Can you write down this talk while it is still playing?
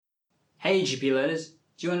Hey GP learners,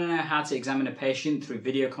 do you want to know how to examine a patient through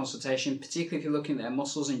video consultation, particularly if you're looking at their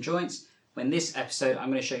muscles and joints? Well, in this episode,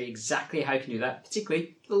 I'm going to show you exactly how you can do that,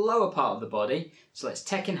 particularly the lower part of the body. So let's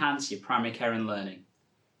tech enhance your primary care and learning.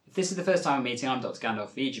 If this is the first time I'm meeting, I'm Dr.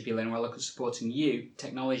 Gandalf, the GP learner, where I look at supporting you,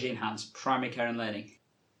 technology enhanced primary care and learning.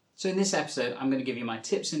 So in this episode, I'm going to give you my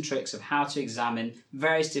tips and tricks of how to examine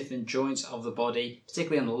various different joints of the body,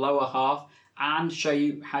 particularly on the lower half, and show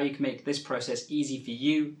you how you can make this process easy for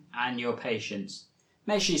you and your patients.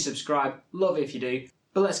 Make sure you subscribe, love it if you do,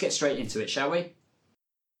 but let's get straight into it, shall we?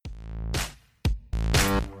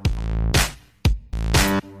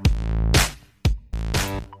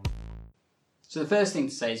 So the first thing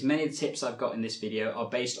to say is many of the tips I've got in this video are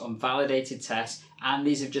based on validated tests, and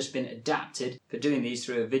these have just been adapted for doing these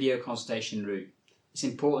through a video consultation route. It's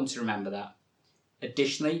important to remember that.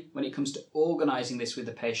 Additionally, when it comes to organising this with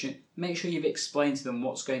the patient, make sure you've explained to them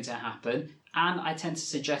what's going to happen, and I tend to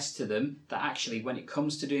suggest to them that actually when it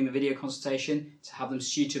comes to doing the video consultation, to have them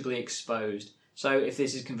suitably exposed. So if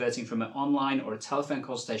this is converting from an online or a telephone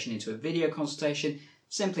consultation into a video consultation,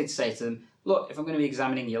 simply to say to them, look, if I'm going to be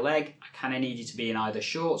examining your leg, I kind of need you to be in either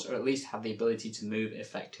shorts or at least have the ability to move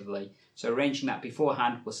effectively. So arranging that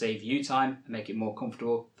beforehand will save you time and make it more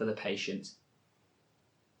comfortable for the patient.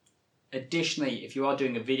 Additionally, if you are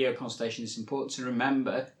doing a video consultation, it's important to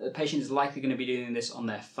remember that the patient is likely going to be doing this on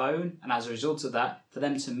their phone, and as a result of that, for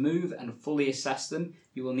them to move and fully assess them,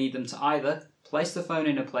 you will need them to either place the phone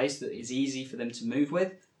in a place that is easy for them to move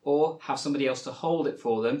with, or have somebody else to hold it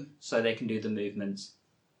for them so they can do the movements.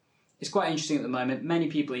 It's quite interesting at the moment. Many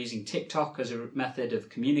people are using TikTok as a method of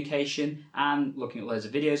communication and looking at loads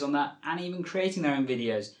of videos on that and even creating their own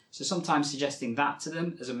videos. So sometimes suggesting that to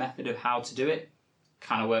them as a method of how to do it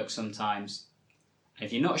kind of works sometimes. And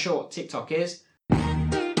if you're not sure what TikTok is, nah,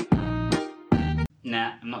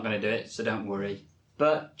 I'm not going to do it, so don't worry.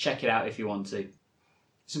 But check it out if you want to.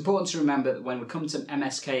 It's important to remember that when we come to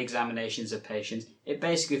MSK examinations of patients, it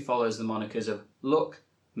basically follows the monikers of look,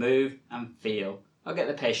 move and feel. I'll get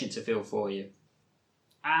the patient to feel for you.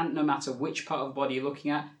 And no matter which part of the body you're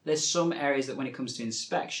looking at, there's some areas that when it comes to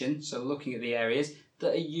inspection, so looking at the areas,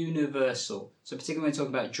 that are universal. So particularly when we talk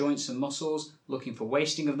about joints and muscles, looking for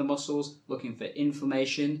wasting of the muscles, looking for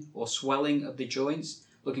inflammation or swelling of the joints,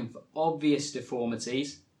 looking for obvious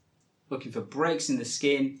deformities, looking for breaks in the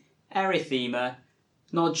skin, erythema,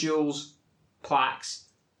 nodules, plaques,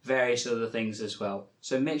 various other things as well.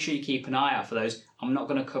 So make sure you keep an eye out for those. I'm not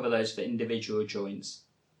going to cover those for individual joints.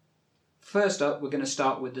 First up, we're going to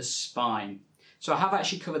start with the spine. So I have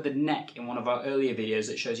actually covered the neck in one of our earlier videos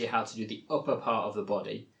that shows you how to do the upper part of the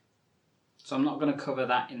body. So I'm not going to cover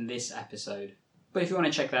that in this episode. But if you want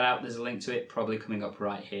to check that out, there's a link to it probably coming up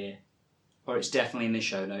right here. Or it's definitely in the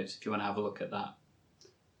show notes if you want to have a look at that.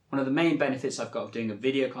 One of the main benefits I've got of doing a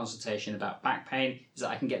video consultation about back pain is that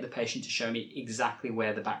I can get the patient to show me exactly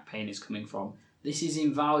where the back pain is coming from. This is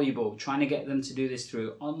invaluable. Trying to get them to do this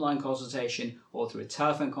through online consultation or through a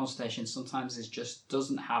telephone consultation, sometimes it just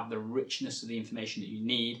doesn't have the richness of the information that you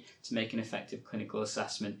need to make an effective clinical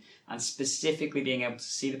assessment. And specifically being able to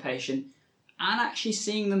see the patient and actually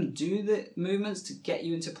seeing them do the movements to get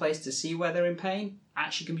you into place to see where they're in pain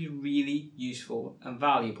actually can be really useful and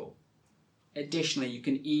valuable. Additionally, you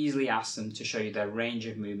can easily ask them to show you their range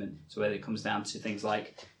of movement. So whether it comes down to things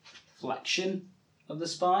like flexion of the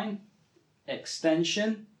spine,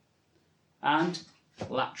 extension, and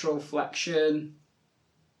lateral flexion,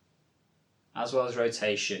 as well as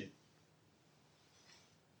rotation.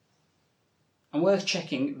 And worth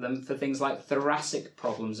checking them for things like thoracic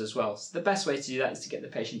problems as well. So the best way to do that is to get the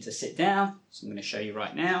patient to sit down. So I'm going to show you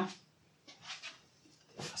right now.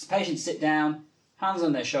 As the patient sit down, hands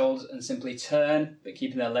on their shoulders, and simply turn, but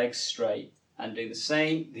keeping their legs straight, and do the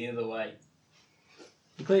same the other way.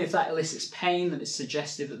 Clearly, if that elicits pain, then it's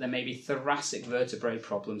suggestive that there may be thoracic vertebrae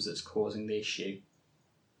problems that's causing the issue.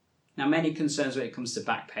 Now, many concerns when it comes to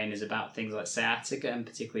back pain is about things like sciatica and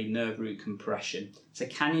particularly nerve root compression. So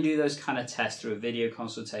can you do those kind of tests through a video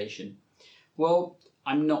consultation? Well,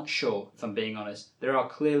 I'm not sure, if I'm being honest. There are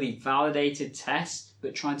clearly validated tests,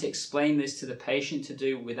 but trying to explain this to the patient to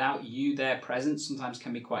do without you there present sometimes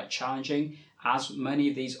can be quite challenging, as many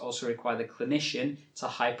of these also require the clinician to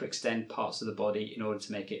hyperextend parts of the body in order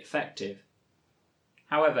to make it effective.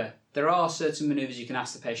 However, there are certain manoeuvres you can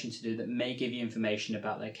ask the patient to do that may give you information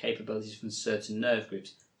about their capabilities from certain nerve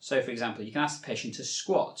groups. So for example, you can ask the patient to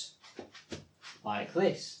squat, like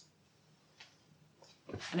this.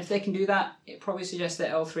 And if they can do that, it probably suggests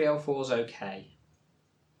that L3, L4 is okay.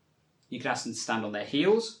 You can ask them to stand on their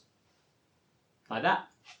heels, like that.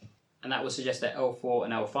 And that will suggest that L4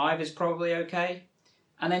 and L5 is probably okay.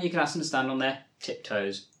 And then you can ask them to stand on their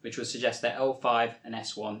tiptoes, which would suggest their L5 and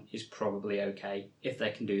S1 is probably okay if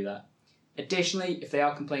they can do that. Additionally, if they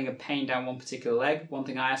are complaining of pain down one particular leg, one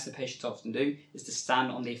thing I ask the patient to often do is to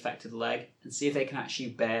stand on the affected leg and see if they can actually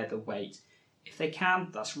bear the weight. If they can,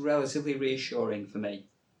 that's relatively reassuring for me.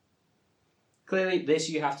 Clearly, this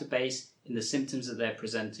you have to base in the symptoms that they're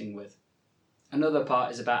presenting with. Another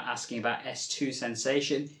part is about asking about S2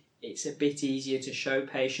 sensation. It's a bit easier to show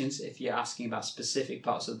patients if you're asking about specific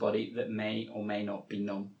parts of the body that may or may not be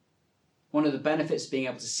numb. One of the benefits of being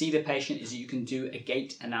able to see the patient is that you can do a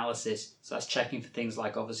gait analysis. So that's checking for things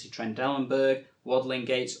like obviously Trendelenburg, waddling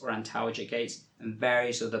gaits or antalgic gaits, and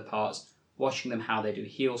various other parts, watching them how they do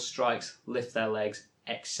heel strikes, lift their legs,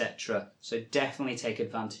 etc. So definitely take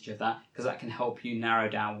advantage of that, because that can help you narrow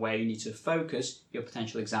down where you need to focus your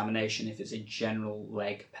potential examination if it's a general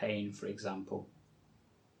leg pain, for example.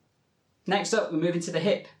 Next up, we're moving to the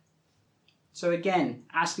hip. So again,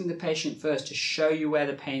 asking the patient first to show you where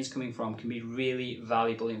the pain is coming from can be really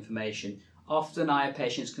valuable information. Often I have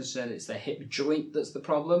patients concerned it's their hip joint that's the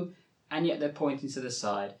problem, and yet they're pointing to the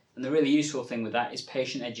side. And the really useful thing with that is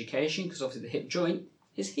patient education, because obviously the hip joint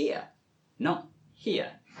is here, not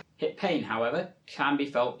here. Hip pain, however, can be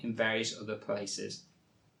felt in various other places.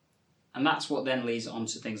 And that's what then leads on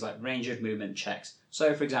to things like range of movement checks.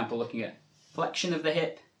 So for example, looking at flexion of the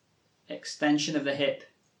hip, extension of the hip,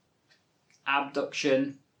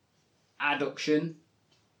 abduction, adduction,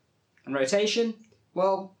 and rotation.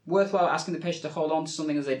 Well, worthwhile asking the patient to hold on to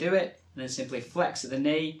something as they do it, and then simply flex at the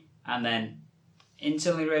knee, and then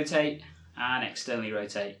internally rotate and externally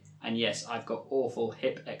rotate. And yes, I've got awful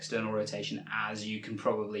hip external rotation, as you can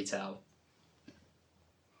probably tell.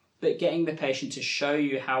 But getting the patient to show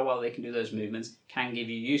you how well they can do those movements can give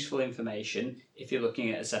you useful information if you're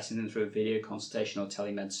looking at assessing them through a video consultation or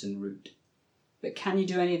telemedicine route. But can you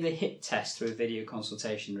do any of the hip tests through a video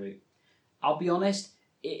consultation route? I'll be honest,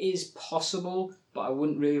 it is possible, but I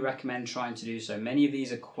wouldn't really recommend trying to do so. Many of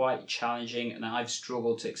these are quite challenging, and I've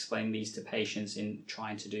struggled to explain these to patients in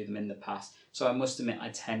trying to do them in the past. So I must admit I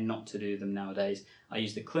tend not to do them nowadays. I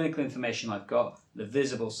use the clinical information I've got, the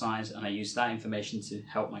visible signs, and I use that information to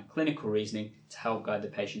help my clinical reasoning to help guide the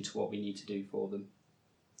patient to what we need to do for them.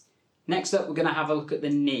 Next up, we're going to have a look at the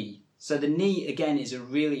knee. So the knee, again, is a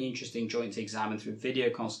really interesting joint to examine through video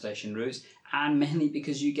consultation routes, and mainly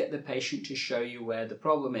because you get the patient to show you where the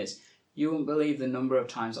problem is. You won't believe the number of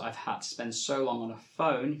times I've had to spend so long on a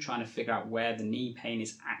phone trying to figure out where the knee pain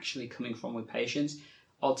is actually coming from with patients.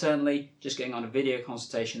 Alternately, just getting on a video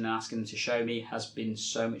consultation and asking them to show me has been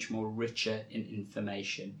so much more richer in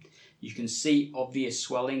information. You can see obvious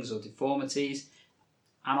swellings or deformities,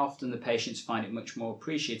 and often the patients find it much more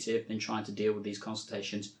appreciative than trying to deal with these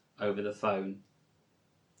consultations over the phone.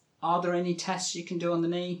 Are there any tests you can do on the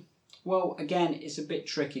knee? Well, again, it's a bit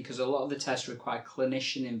tricky because a lot of the tests require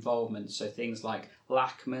clinician involvement. So things like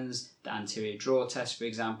Lachman's, the anterior draw test, for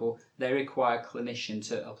example, they require a clinician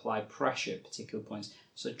to apply pressure at particular points.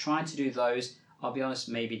 So trying to do those, I'll be honest,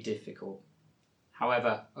 may be difficult.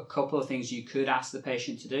 However, a couple of things you could ask the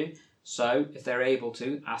patient to do. So if they're able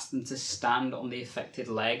to, ask them to stand on the affected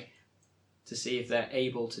leg to see if they're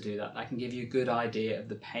able to do that. That can give you a good idea of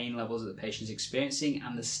the pain levels that the patient's experiencing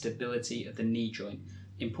and the stability of the knee joint.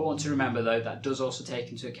 Important to remember though, that does also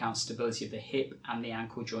take into account stability of the hip and the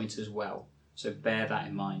ankle joint as well. So bear that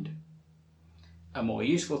in mind. A more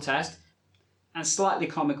useful test, and slightly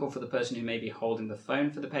comical for the person who may be holding the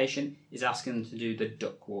phone for the patient, is asking them to do the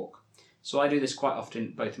duck walk. So I do this quite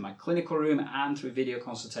often both in my clinical room and through video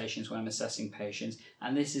consultations when I'm assessing patients,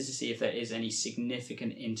 and this is to see if there is any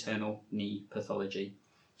significant internal knee pathology.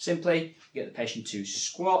 Simply get the patient to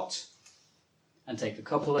squat and take a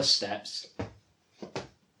couple of steps.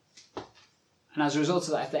 And as a result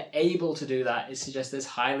of that, if they're able to do that, it suggests there's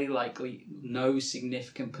highly likely no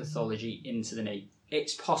significant pathology into the knee.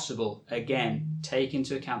 It's possible, again, take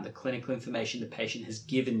into account the clinical information the patient has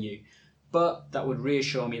given you, but that would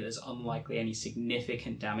reassure me there's unlikely any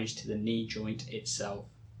significant damage to the knee joint itself.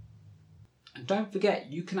 And don't forget,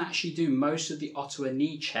 you can actually do most of the Ottawa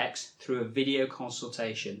knee checks through a video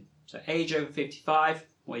consultation. So age over 55,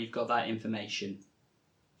 well, you've got that information.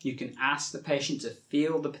 You can ask the patient to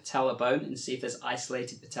feel the patella bone and see if there's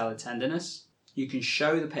isolated patellar tenderness. You can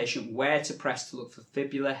show the patient where to press to look for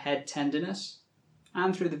fibular head tenderness.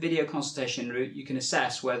 And through the video consultation route, you can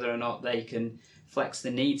assess whether or not they can flex the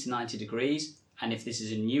knee to 90 degrees and if this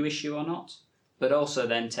is a new issue or not. But also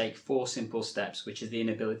then take 4 simple steps, which is the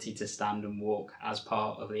inability to stand and walk as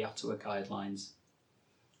part of the Ottawa guidelines.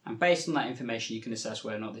 And based on that information, you can assess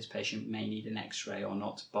whether or not this patient may need an X-ray or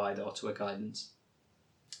not by the Ottawa guidance.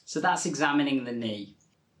 So that's examining the knee.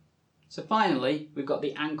 So finally, we've got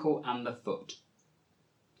the ankle and the foot.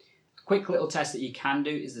 A quick little test that you can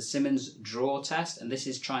do is the Simmons draw test, and this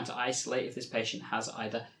is trying to isolate if this patient has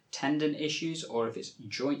either tendon issues or if it's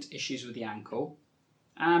joint issues with the ankle,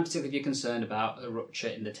 and particularly if you're concerned about a rupture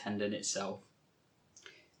in the tendon itself.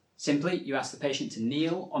 Simply, you ask the patient to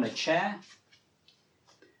kneel on a chair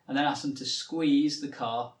and then ask them to squeeze the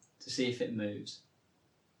car to see if it moves.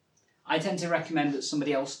 I tend to recommend that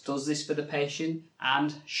somebody else does this for the patient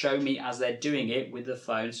and show me as they're doing it with the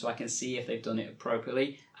phone so I can see if they've done it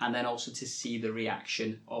appropriately, and then also to see the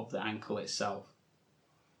reaction of the ankle itself.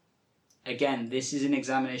 Again, this is an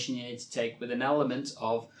examination you need to take with an element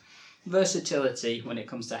of versatility when it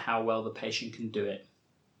comes to how well the patient can do it.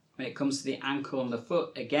 When it comes to the ankle and the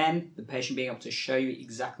foot, again, the patient being able to show you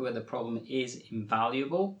exactly where the problem is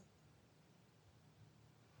invaluable.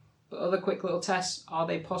 But other quick little tests, are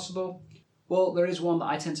they possible? Well, there is one that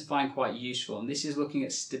I tend to find quite useful, and this is looking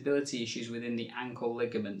at stability issues within the ankle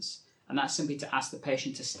ligaments. And that's simply to ask the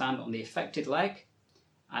patient to stand on the affected leg,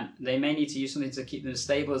 and they may need to use something to keep them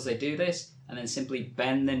stable as they do this, and then simply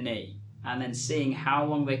bend the knee, and then seeing how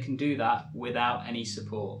long they can do that without any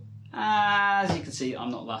support. As you can see,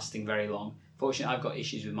 I'm not lasting very long. Fortunately, I've got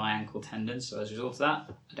issues with my ankle tendons, so as a result of that,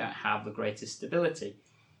 I don't have the greatest stability.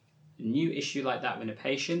 A new issue like that with a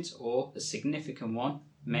patient, or a significant one,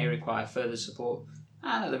 may require further support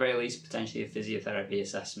and at the very least potentially a physiotherapy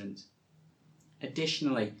assessment.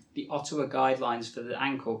 Additionally, the Ottawa guidelines for the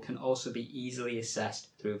ankle can also be easily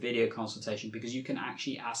assessed through a video consultation, because you can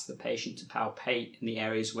actually ask the patient to palpate in the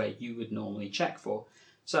areas where you would normally check for.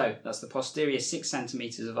 So that's the posterior 6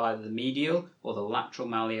 centimetres of either the medial or the lateral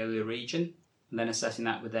malleolar region, and then assessing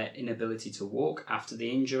that with their inability to walk after the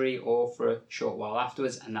injury or for a short while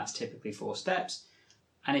afterwards, and that's typically 4 steps.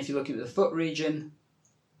 And if you're looking at the foot region,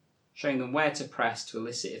 showing them where to press to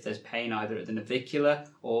elicit if there's pain either at the navicular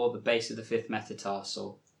or the base of the 5th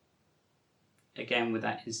metatarsal. Again, with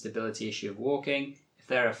that instability issue of walking, if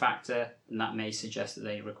they're a factor, then that may suggest that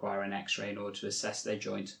they require an X-ray in order to assess their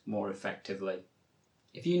joint more effectively.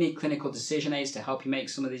 If you need clinical decision aids to help you make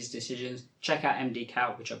some of these decisions, check out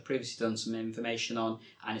MD-Calc, which I've previously done some information on,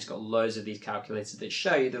 and it's got loads of these calculators that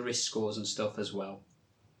show you the risk scores and stuff as well.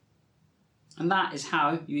 And that is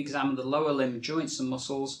how you examine the lower limb joints and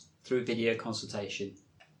muscles through video consultation.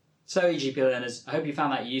 So EGP learners, I hope you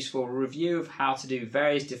found that useful review of how to do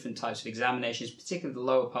various different types of examinations, particularly the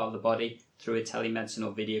lower part of the body, through a telemedicine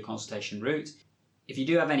or video consultation route. If you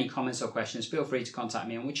do have any comments or questions, feel free to contact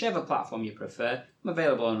me on whichever platform you prefer. I'm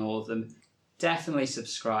available on all of them. Definitely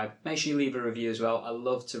subscribe. Make sure you leave a review as well. I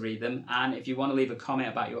love to read them. And if you want to leave a comment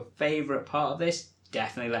about your favourite part of this,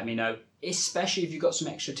 definitely let me know. Especially if you've got some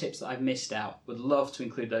extra tips that I've missed out. Would love to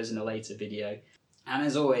include those in a later video. And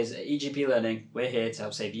as always, at EGP Learning, we're here to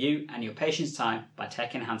help save you and your patients time by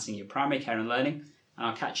tech enhancing your primary care and learning. And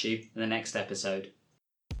I'll catch you in the next episode.